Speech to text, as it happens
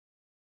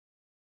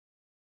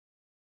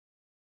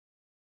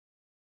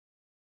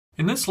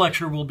In this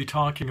lecture, we'll be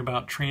talking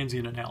about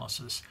transient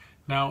analysis.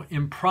 Now,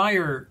 in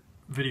prior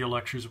video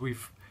lectures,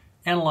 we've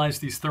analyzed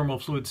these thermal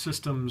fluid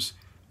systems,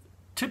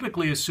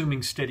 typically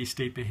assuming steady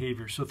state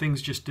behavior, so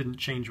things just didn't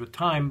change with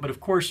time. But of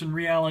course, in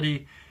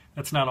reality,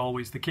 that's not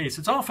always the case.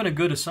 It's often a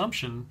good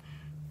assumption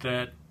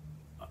that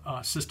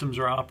systems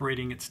are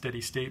operating at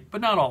steady state,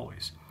 but not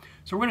always.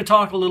 So we're going to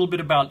talk a little bit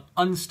about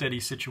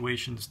unsteady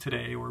situations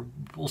today, or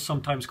we'll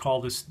sometimes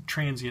call this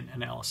transient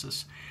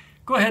analysis.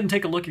 Go ahead and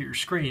take a look at your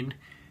screen,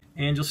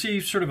 and you'll see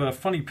sort of a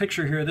funny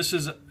picture here. This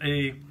is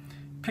a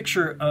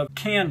picture of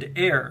canned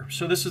air.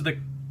 So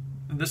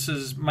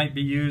this might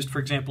be used, for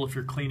example, if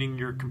you're cleaning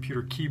your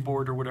computer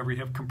keyboard or whatever. You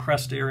have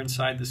compressed air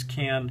inside this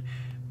can.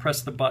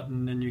 Press the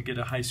button, and you get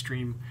a high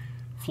stream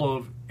flow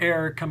of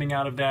air coming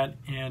out of that,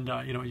 and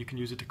you can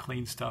use it to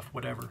clean stuff,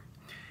 whatever.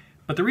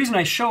 But the reason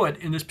I show it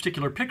in this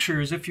particular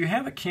picture is if you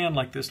have a can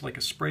like this, like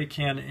a spray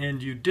can,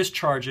 and you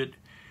discharge it,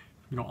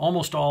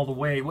 almost all the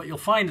way, what you'll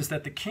find is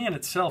that the can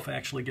itself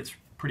actually gets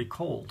pretty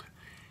cold.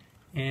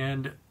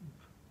 And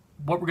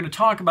what we're going to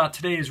talk about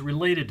today is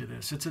related to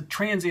this. It's a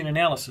transient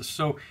analysis.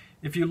 So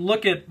if you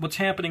look at what's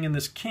happening in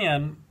this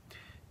can,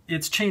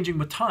 it's changing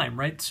with time,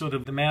 right? So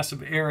the mass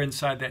of air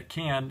inside that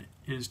can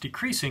is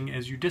decreasing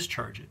as you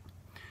discharge it.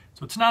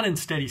 So it's not in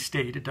steady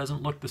state. It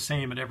doesn't look the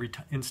same at every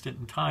instant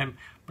in time,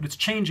 but it's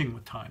changing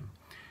with time.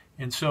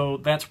 And so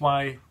that's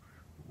why,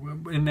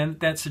 in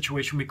that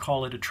situation, we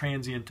call it a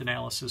transient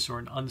analysis or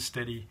an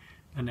unsteady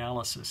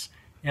analysis.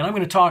 And I'm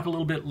going to talk a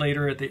little bit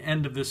later at the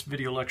end of this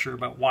video lecture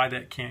about why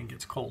that can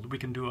gets cold. We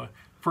can do a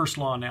first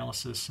law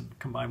analysis and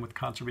combine with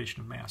conservation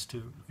of mass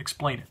to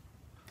explain it.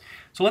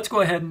 So let's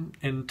go ahead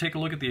and take a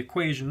look at the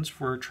equations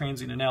for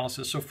transient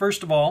analysis. So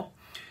first of all,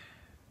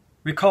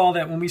 recall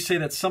that when we say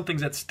that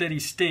something's at steady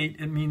state,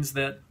 it means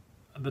that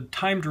the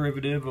time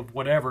derivative of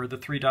whatever, the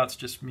three dots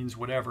just means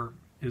whatever,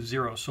 is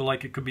zero. So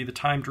like it could be the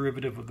time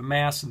derivative of the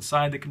mass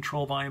inside the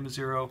control volume is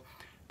zero,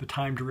 the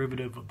time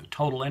derivative of the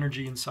total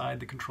energy inside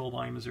the control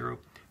volume is zero.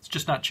 It's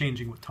just not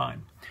changing with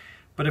time.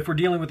 But if we're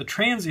dealing with a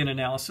transient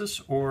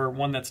analysis, or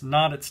one that's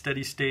not at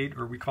steady state,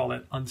 or we call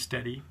that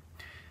unsteady,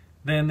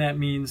 then that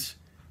means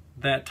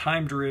that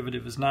time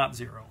derivative is not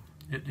zero.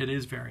 It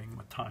is varying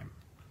with time.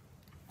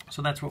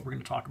 So that's what we're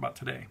going to talk about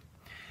today.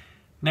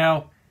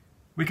 Now,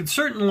 we could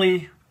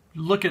certainly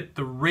look at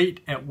the rate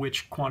at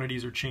which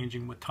quantities are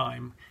changing with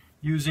time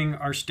using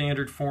our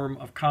standard form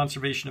of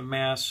conservation of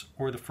mass,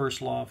 or the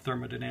first law of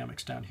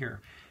thermodynamics down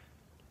here.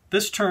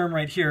 This term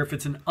right here, if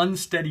it's an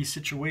unsteady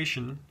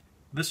situation,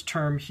 this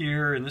term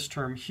here and this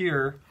term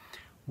here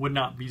would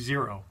not be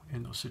zero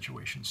in those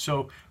situations.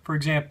 So, for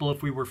example,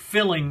 if we were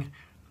filling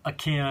a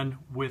can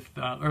with,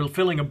 or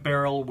filling a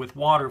barrel with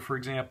water, for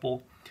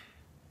example,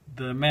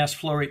 the mass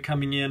flow rate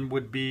coming in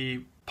would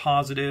be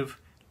positive.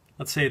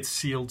 Let's say it's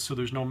sealed, so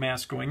there's no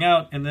mass going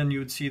out, and then you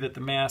would see that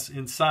the mass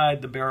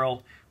inside the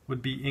barrel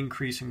would be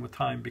increasing with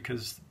time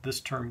because this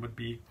term would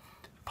be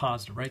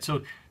positive, right?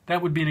 So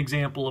that would be an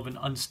example of an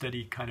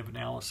unsteady kind of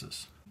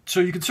analysis. So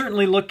you can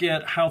certainly look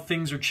at how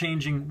things are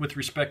changing with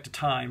respect to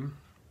time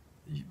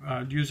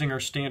using our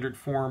standard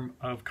form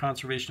of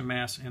conservation of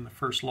mass and the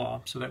first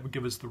law. So that would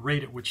give us the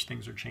rate at which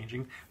things are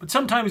changing. But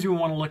sometimes we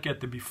want to look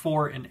at the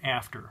before and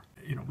after.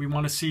 We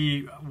want to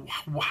see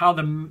how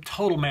the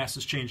total mass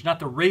has changed, not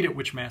the rate at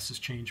which mass has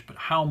changed, but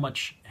how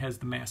much has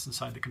the mass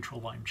inside the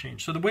control volume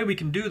changed. So the way we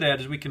can do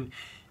that is we can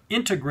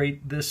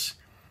integrate this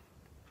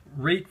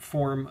rate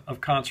form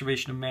of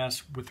conservation of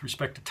mass with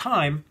respect to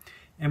time,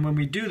 and when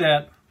we do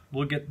that,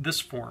 we'll get this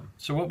form.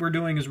 So what we're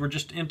doing is we're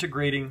just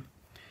integrating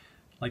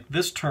like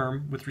this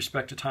term with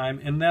respect to time,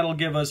 and that'll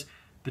give us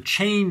the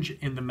change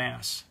in the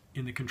mass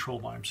in the control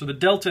volume. So the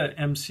delta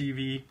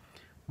MCV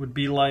would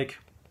be like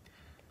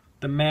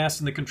the mass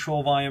in the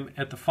control volume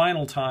at the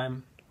final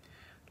time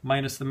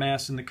minus the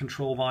mass in the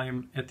control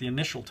volume at the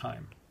initial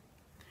time.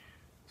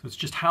 So it's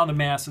just how the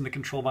mass in the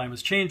control volume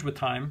has changed with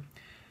time.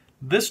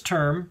 This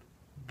term,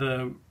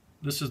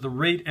 this is the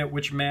rate at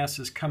which mass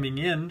is coming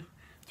in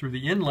through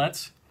the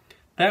inlets.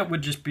 That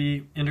would just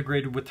be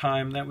integrated with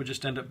time. That would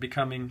just end up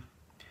becoming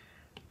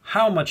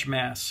how much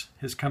mass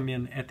has come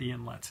in at the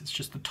inlets. It's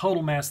just the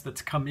total mass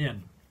that's come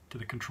in to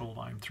the control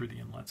volume through the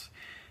inlets.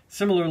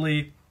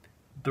 Similarly,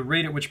 the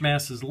rate at which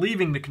mass is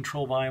leaving the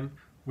control volume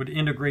would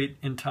integrate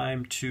in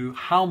time to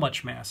how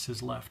much mass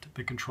has left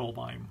the control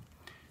volume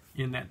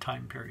in that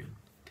time period.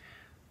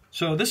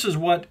 So this is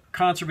what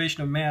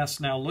conservation of mass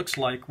now looks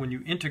like when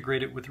you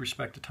integrate it with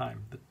respect to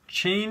time. The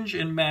change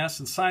in mass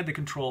inside the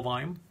control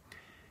volume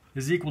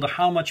is equal to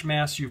how much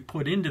mass you've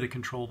put into the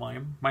control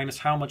volume minus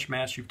how much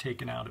mass you've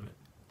taken out of it.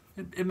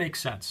 It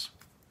makes sense.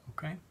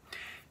 Okay?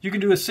 You can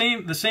do the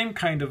same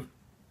kind of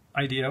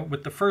idea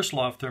with the first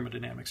law of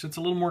thermodynamics. It's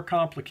a little more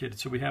complicated.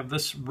 So we have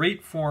this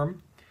rate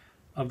form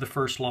of the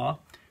first law.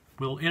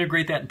 We'll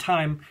integrate that in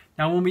time.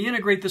 Now when we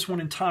integrate this one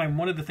in time,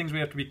 one of the things we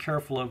have to be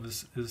careful of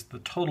is the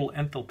total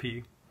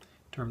enthalpy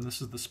term.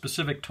 This is the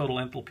specific total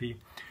enthalpy.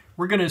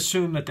 We're going to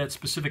assume that that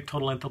specific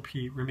total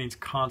enthalpy remains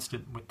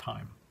constant with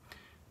time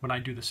when I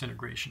do this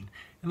integration.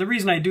 And the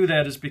reason I do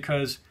that is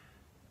because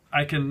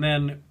I can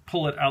then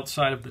pull it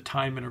outside of the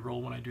time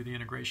integral when I do the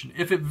integration.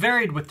 If it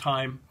varied with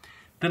time,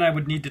 then I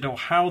would need to know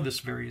how this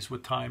varies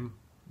with time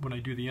when I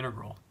do the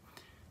integral.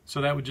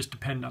 So that would just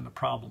depend on the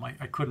problem.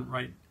 I couldn't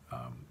write,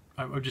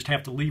 I would just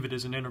have to leave it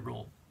as an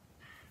integral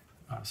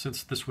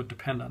since this would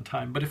depend on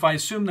time. But if I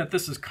assume that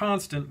this is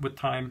constant with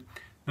time,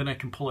 then I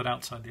can pull it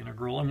outside the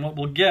integral. And what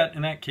we'll get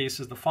in that case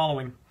is the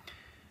following.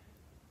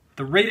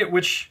 The rate at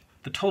which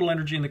the total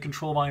energy in the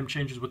control volume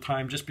changes with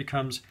time just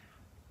becomes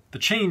the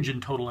change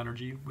in total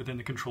energy within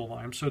the control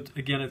volume. So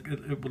again,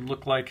 it would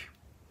look like,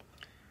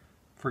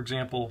 for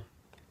example,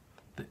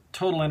 the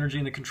total energy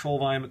in the control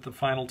volume at the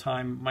final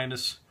time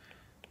minus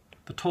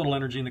the total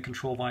energy in the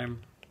control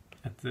volume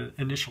at the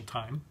initial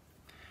time.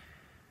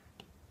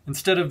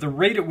 Instead of the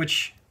rate at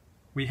which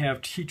we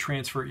have heat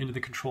transfer into the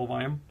control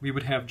volume, we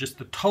would have just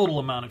the total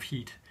amount of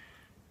heat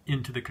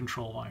into the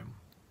control volume.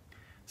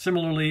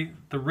 Similarly,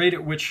 the rate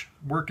at which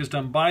work is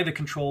done by the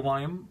control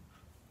volume,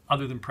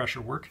 other than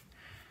pressure work,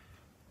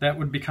 that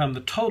would become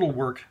the total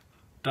work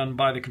done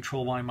by the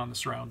control volume on the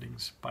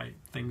surroundings by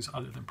things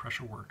other than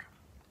pressure work.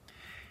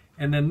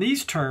 And then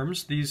these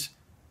terms, this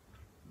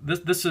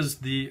is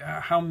the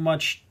how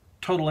much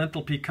total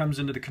enthalpy comes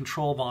into the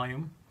control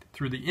volume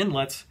through the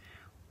inlets.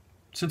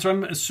 Since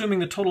I'm assuming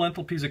the total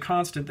enthalpy is a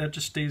constant, that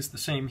just stays the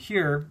same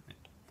here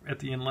at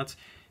the inlets.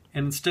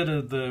 And instead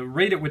of the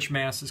rate at which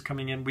mass is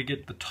coming in, we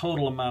get the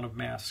total amount of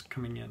mass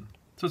coming in.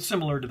 So it's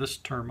similar to this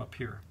term up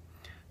here.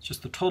 It's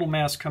just the total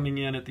mass coming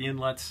in at the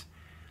inlets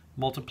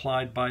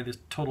multiplied by the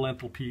total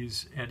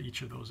enthalpies at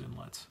each of those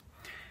inlets.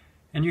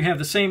 And you have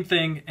the same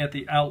thing at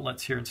the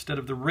outlets here. Instead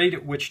of the rate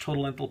at which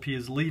total enthalpy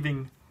is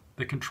leaving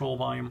the control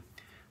volume,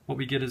 what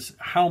we get is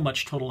how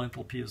much total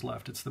enthalpy is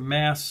left. It's the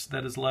mass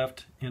that is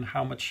left in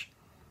how much,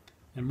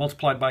 and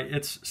multiplied by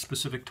its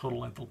specific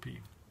total enthalpy.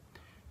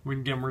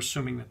 Again, we're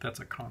assuming that that's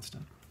a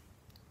constant.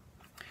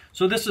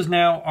 So this is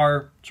now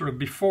our sort of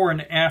before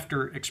and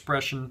after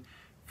expression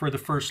for the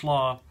first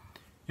law.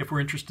 If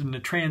we're interested in the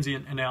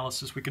transient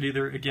analysis, we could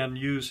either, again,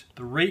 use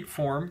the rate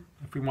form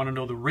if we want to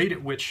know the rate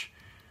at which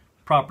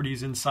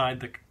properties inside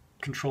the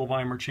control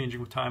volume are changing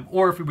with time,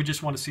 or if we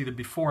just want to see the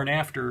before and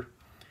after,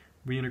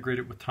 we integrate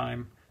it with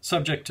time,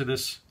 subject to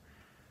this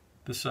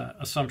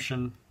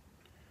assumption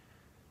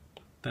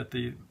that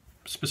the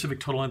specific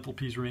total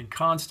enthalpies remain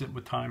constant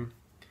with time,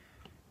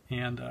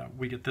 and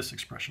we get this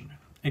expression.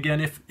 Again,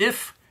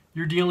 if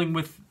you're dealing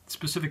with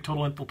specific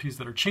total enthalpies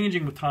that are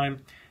changing with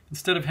time,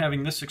 instead of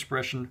having this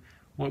expression,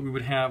 what we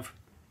would have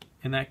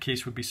in that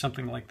case would be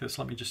something like this.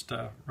 Let me just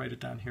write it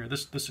down here.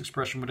 This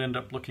expression would end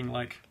up looking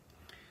like,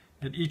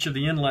 at each of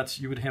the inlets,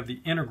 you would have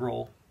the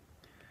integral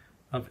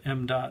of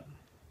m dot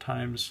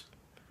times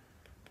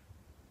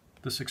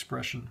this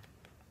expression.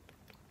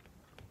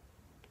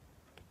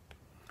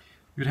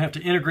 You'd have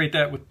to integrate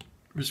that with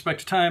respect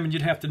to time, and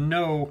you'd have to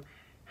know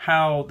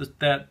how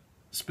that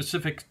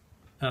specific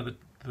the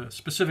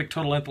specific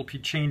total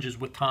enthalpy changes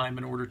with time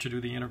in order to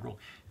do the integral.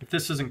 If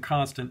this isn't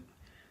constant,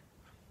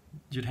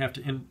 you'd have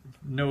to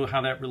know how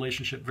that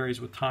relationship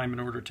varies with time in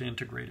order to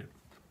integrate it.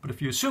 But if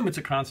you assume it's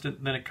a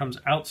constant, then it comes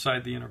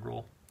outside the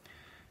integral,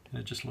 and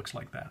it just looks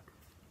like that.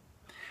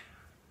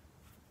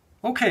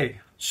 Okay,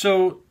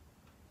 so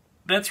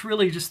that's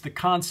really just the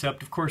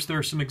concept. Of course, there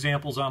are some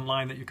examples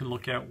online that you can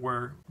look at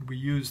where we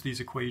use these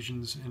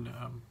equations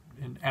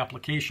in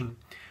application.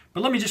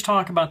 But let me just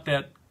talk about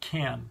that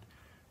can,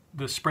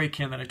 the spray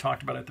can that I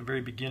talked about at the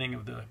very beginning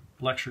of the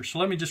lecture. So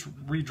let me just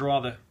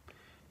redraw the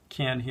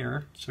can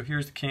here. So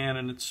here's the can,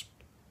 and it's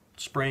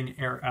spraying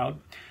air out.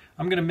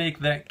 I'm going to make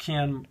that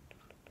can,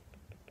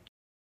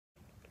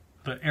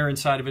 the air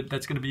inside of it,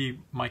 that's going to be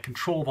my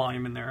control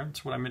volume in there.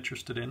 That's what I'm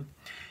interested in.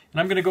 And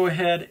I'm going to go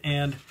ahead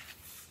and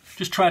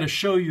just try to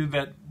show you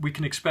that we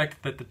can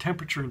expect that the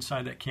temperature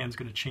inside that can is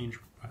going to change.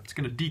 It's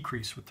going to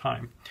decrease with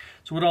time.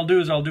 So what I'll do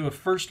is I'll do a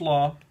first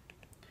law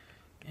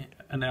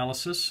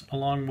analysis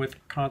along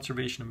with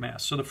conservation of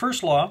mass. So the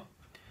first law,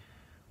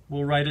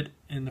 we'll write it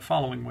in the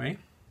following way.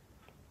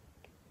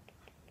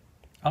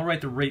 I'll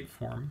write the rate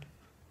form.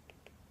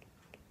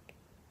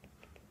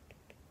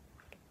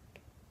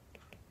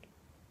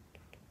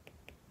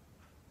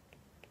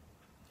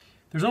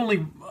 There's only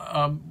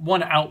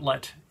one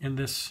outlet in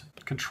this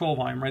control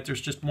volume, right?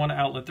 There's just one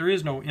outlet. There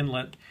is no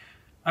inlet.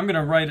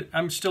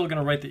 I'm still going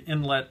to write the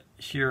inlet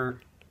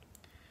here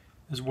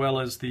as well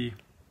as the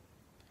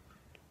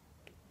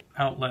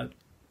outlet,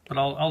 but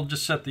I'll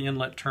just set the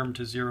inlet term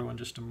to 0 in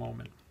just a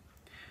moment.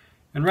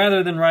 And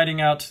rather than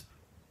writing out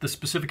the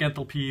specific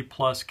enthalpy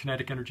plus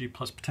kinetic energy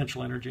plus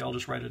potential energy, I'll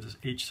just write it as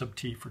H sub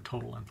T for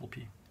total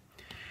enthalpy.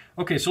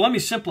 Okay, so let me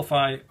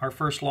simplify our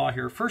first law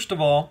here. First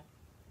of all,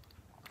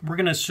 we're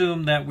going to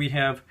assume that we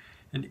have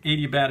an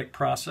adiabatic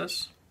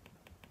process.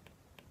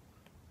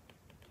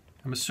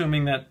 I'm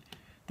assuming that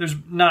there's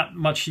not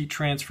much heat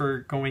transfer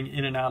going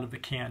in and out of the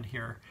can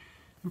here.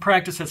 In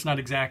practice, that's not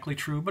exactly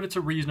true, but it's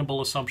a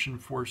reasonable assumption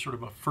for sort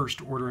of a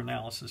first order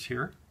analysis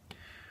here.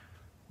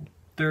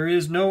 There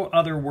is no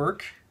other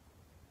work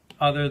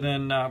other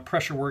than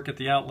pressure work at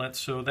the outlet,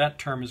 so that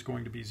term is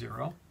going to be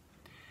 0.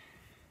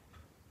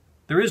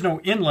 There is no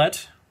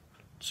inlet,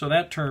 So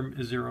that term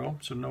is 0,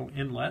 so no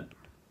inlet.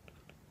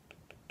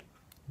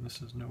 And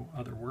this is no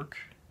other work.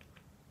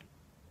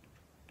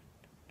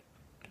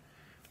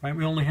 Right,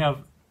 we only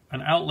have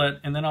an outlet,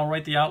 and then I'll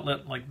write the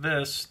outlet like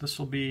this. This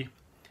will be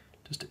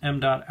just m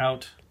dot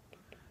out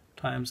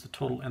times the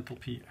total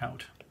enthalpy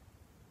out.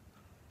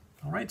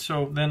 All right,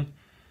 so then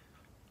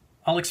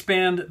I'll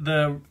expand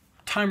the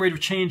time rate of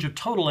change of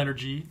total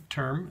energy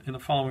term in the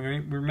following way.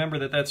 Remember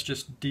that that's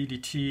just d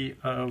dt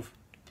of,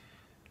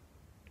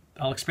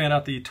 I'll expand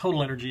out the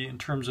total energy in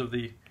terms of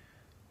the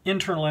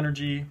internal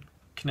energy,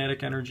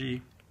 kinetic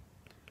energy,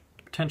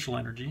 potential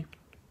energy.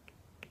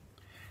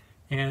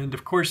 And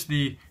of course,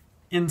 the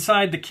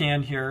inside the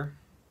can here,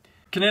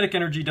 kinetic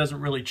energy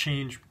doesn't really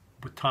change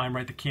with time,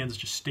 right? The can is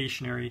just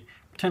stationary.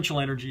 Potential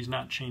energy is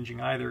not changing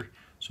either.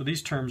 So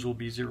these terms will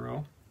be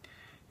 0.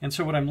 And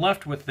so what I'm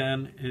left with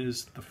then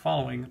is the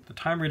following. The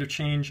time rate of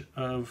change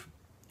of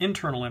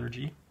internal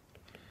energy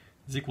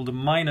is equal to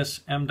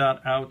minus m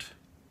dot out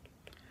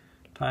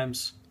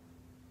times,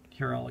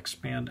 here I'll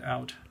expand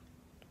out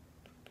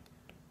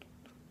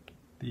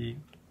the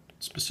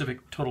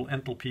specific total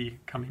enthalpy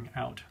coming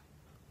out.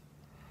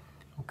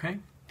 Okay,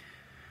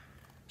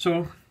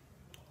 so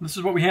this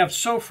is what we have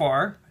so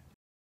far.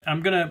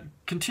 I'm going to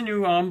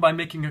continue on by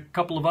making a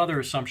couple of other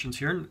assumptions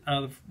here.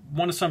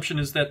 One assumption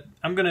is that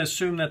I'm going to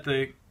assume that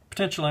the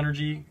potential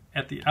energy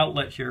at the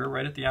outlet here,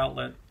 right at the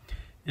outlet,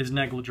 is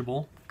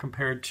negligible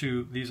compared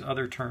to these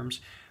other terms.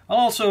 I'll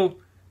also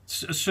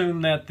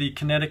assume that the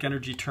kinetic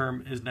energy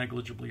term is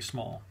negligibly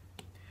small.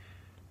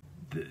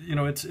 You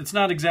know, it's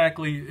not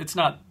exactly, it's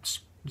not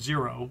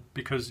 0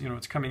 because, you know,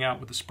 it's coming out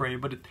with the spray,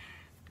 but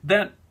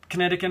that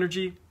kinetic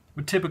energy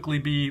would typically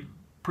be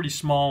pretty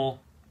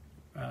small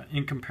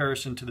in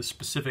comparison to the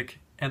specific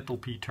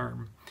enthalpy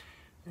term.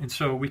 And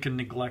so we can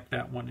neglect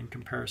that one in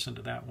comparison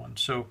to that one.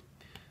 So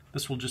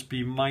this will just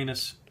be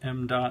minus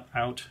m dot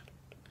out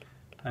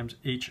times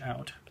h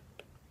out.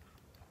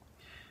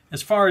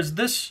 As far as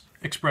this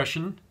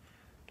expression,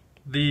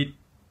 the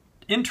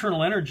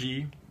internal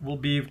energy will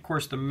be, of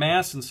course, the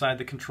mass inside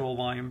the control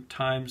volume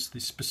times the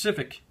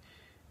specific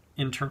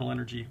internal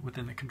energy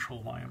within the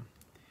control volume.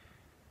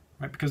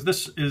 Right? Because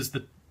this is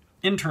the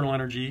internal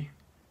energy,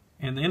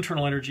 and the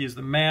internal energy is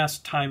the mass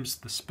times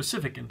the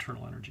specific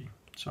internal energy.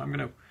 So I'm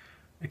going to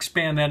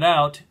expand that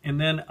out, and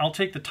then I'll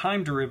take the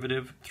time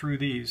derivative through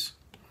these,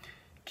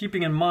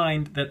 keeping in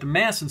mind that the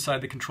mass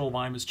inside the control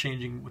volume is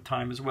changing with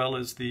time as well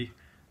as the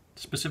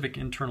specific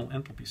internal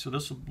enthalpy. So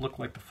this will look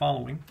like the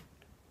following.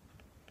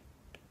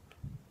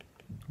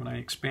 When I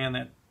expand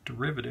that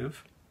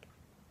derivative.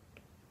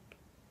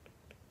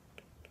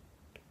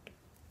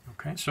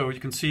 Okay, so you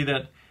can see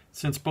that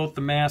since both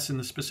the mass and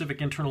the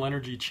specific internal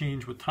energy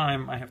change with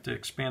time, I have to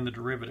expand the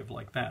derivative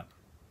like that.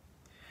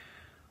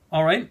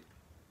 All right,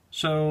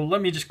 so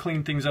let me just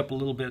clean things up a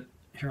little bit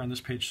here on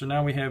this page. So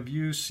now we have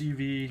u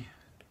cv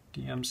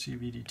dm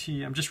cv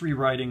dt. I'm just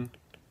rewriting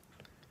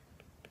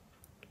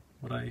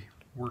what I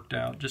worked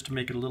out just to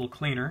make it a little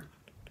cleaner.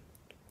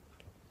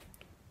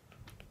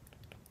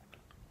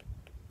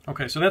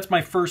 Okay, so that's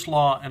my first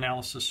law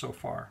analysis so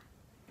far.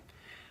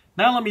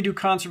 Now let me do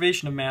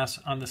conservation of mass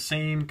on the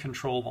same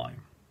control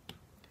volume.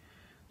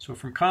 So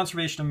from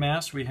conservation of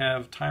mass, we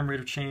have time rate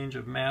of change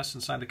of mass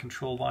inside the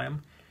control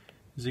volume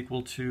is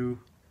equal to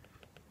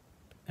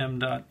m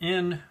dot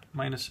in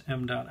minus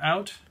m dot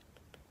out.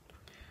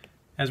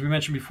 As we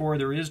mentioned before,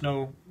 there is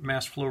no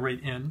mass flow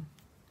rate in,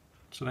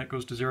 so that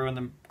goes to 0. And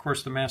then, of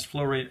course, the mass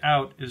flow rate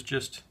out is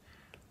just,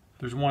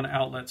 there's one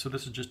outlet, so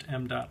this is just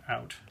m dot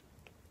out.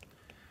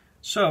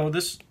 So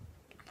this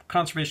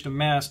conservation of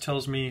mass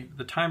tells me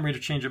the time rate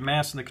of change of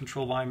mass in the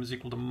control volume is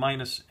equal to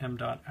minus m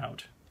dot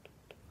out.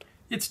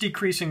 It's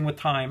decreasing with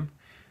time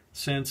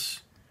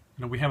since,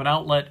 you know, we have an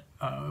outlet,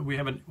 we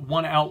have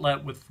one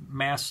outlet with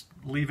mass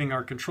leaving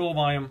our control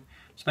volume,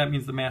 so that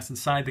means the mass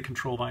inside the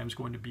control volume is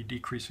going to be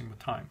decreasing with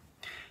time.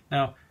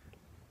 Now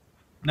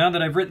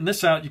that I've written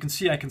this out, you can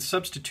see I can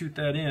substitute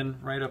that in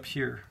right up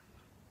here.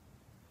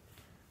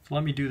 So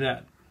let me do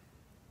that.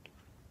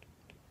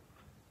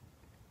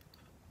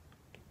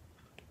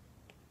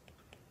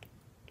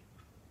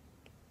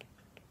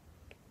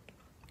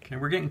 Okay,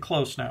 we're getting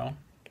close now.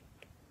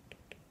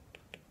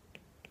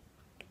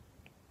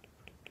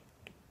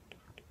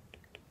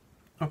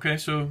 Okay,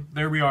 so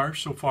there we are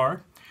so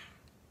far.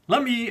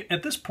 Let me,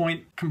 at this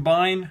point,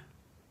 combine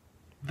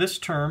this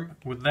term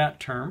with that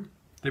term.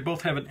 They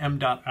both have an m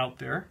dot out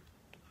there.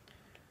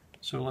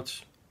 So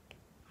let's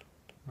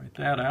write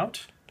that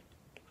out.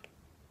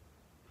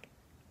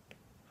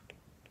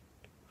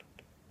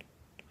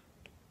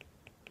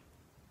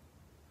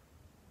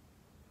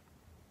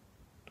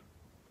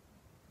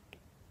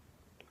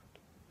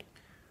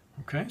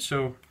 Okay,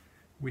 so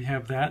we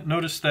have that.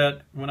 Notice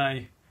that when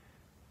I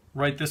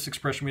write this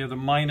expression, we have the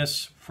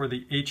minus for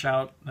the h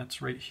out,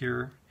 that's right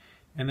here.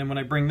 And then when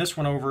I bring this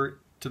one over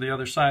to the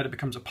other side, it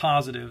becomes a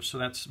positive, so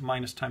that's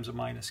minus times a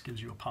minus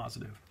gives you a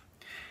positive.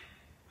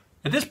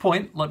 At this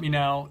point, let me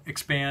now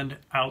expand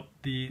out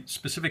the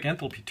specific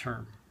enthalpy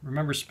term.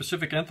 Remember,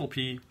 specific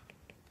enthalpy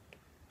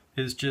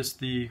is just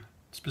the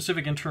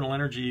specific internal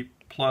energy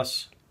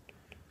plus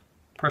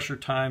pressure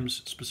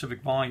times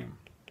specific volume.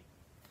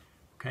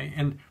 Okay,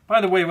 and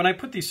by the way, when I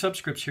put these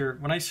subscripts here,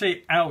 when I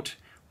say out,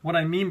 what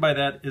I mean by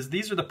that is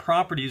these are the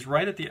properties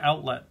right at the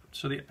outlet.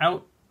 So the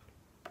out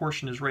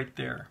portion is right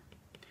there.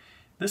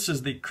 This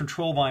is the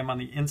control volume on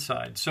the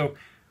inside. So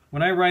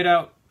when I write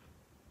out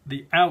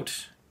the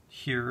out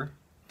here,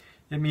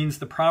 it means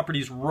the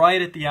properties right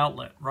at the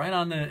outlet, right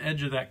on the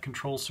edge of that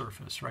control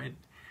surface, right?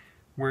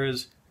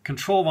 Whereas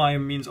control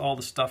volume means all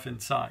the stuff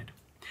inside.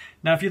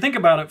 Now, if you think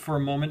about it for a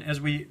moment,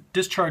 as we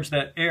discharge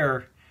that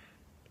air,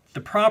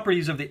 the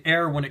properties of the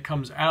air when it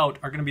comes out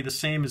are going to be the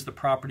same as the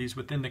properties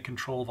within the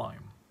control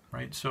volume,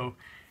 right? So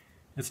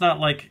it's not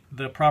like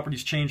the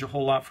properties change a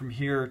whole lot from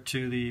here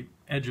to the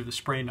edge of the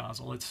spray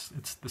nozzle. It's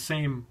the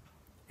same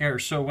air.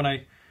 So when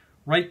I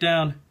write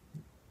down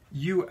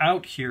U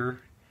out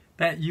here,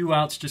 that U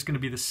out's just going to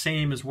be the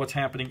same as what's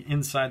happening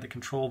inside the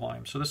control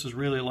volume. So this is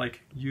really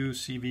like U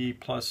CV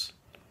plus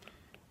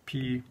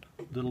P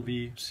little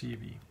v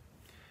CV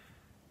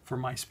for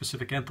my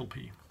specific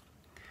enthalpy.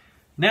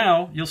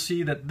 Now you'll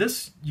see that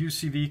this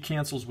UCV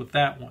cancels with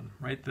that one,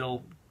 right?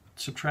 They'll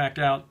subtract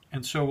out,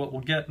 and so what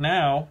we'll get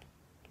now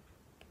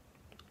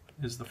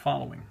is the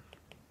following.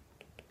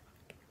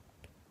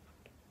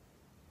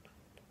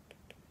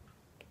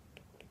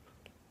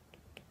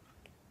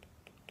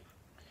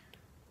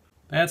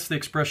 That's the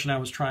expression I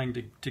was trying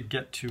to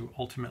get to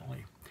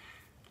ultimately.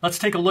 Let's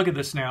take a look at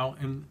this now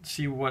and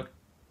see what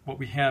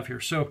we have here.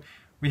 So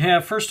we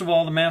have, first of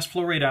all, the mass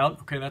flow rate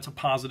out. Okay, that's a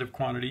positive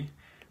quantity.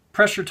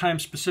 Pressure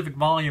times specific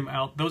volume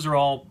out. Those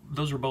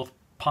are both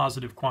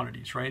positive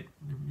quantities, right?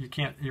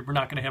 We're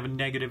not going to have a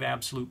negative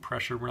absolute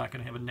pressure. We're not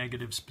going to have a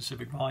negative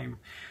specific volume.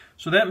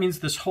 So that means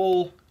this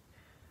whole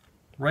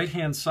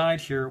right-hand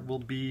side here will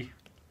be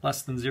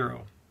less than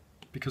 0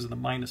 because of the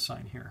minus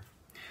sign here.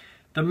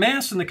 The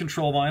mass in the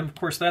control volume, of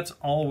course, that's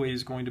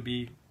always going to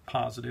be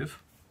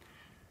positive.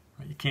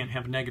 You can't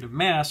have a negative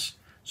mass.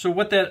 So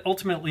what that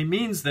ultimately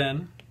means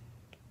then,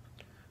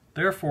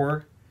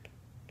 therefore,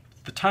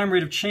 the time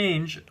rate of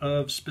change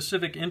of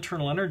specific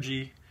internal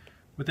energy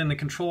within the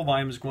control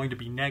volume is going to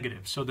be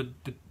negative. So the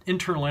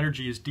internal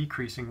energy is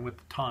decreasing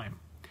with time.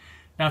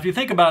 Now, if you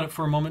think about it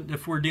for a moment,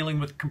 if we're dealing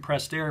with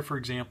compressed air, for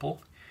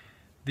example,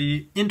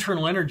 the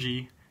internal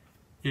energy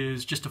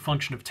is just a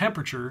function of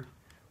temperature,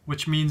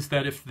 which means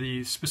that if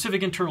the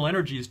specific internal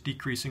energy is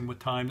decreasing with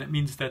time, that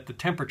means that the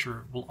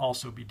temperature will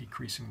also be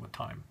decreasing with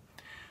time.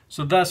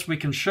 So thus we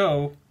can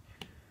show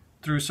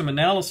through some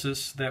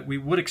analysis that we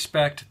would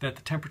expect that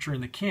the temperature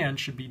in the can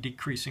should be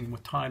decreasing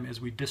with time as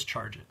we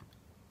discharge it,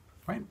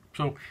 right?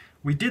 So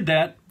we did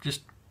that,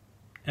 just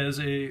as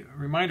a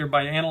reminder,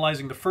 by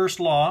analyzing the first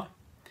law,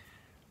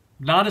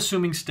 not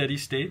assuming steady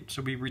state,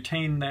 so we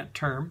retain that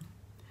term,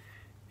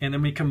 and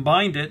then we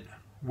combined it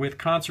with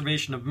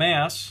conservation of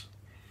mass.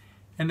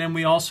 And then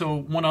we also,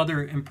 one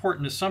other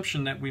important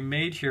assumption that we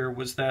made here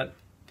was that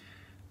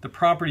the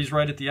properties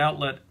right at the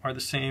outlet are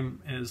the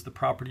same as the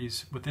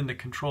properties within the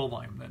control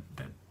volume.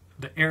 That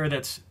the air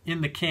that's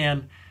in the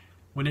can,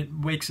 when it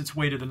makes its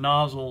way to the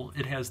nozzle,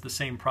 it has the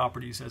same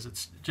properties as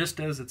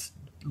it's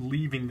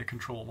leaving the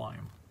control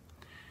volume.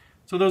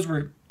 So those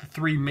were the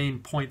three main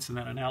points in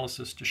that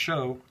analysis to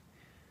show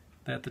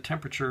that the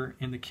temperature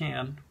in the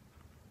can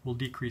will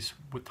decrease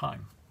with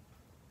time.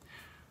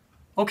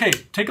 Okay,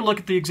 take a look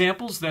at the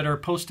examples that are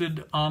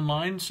posted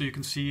online so you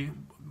can see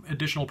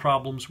additional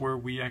problems where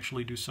we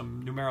actually do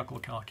some numerical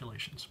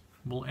calculations.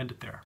 We'll end it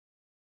there.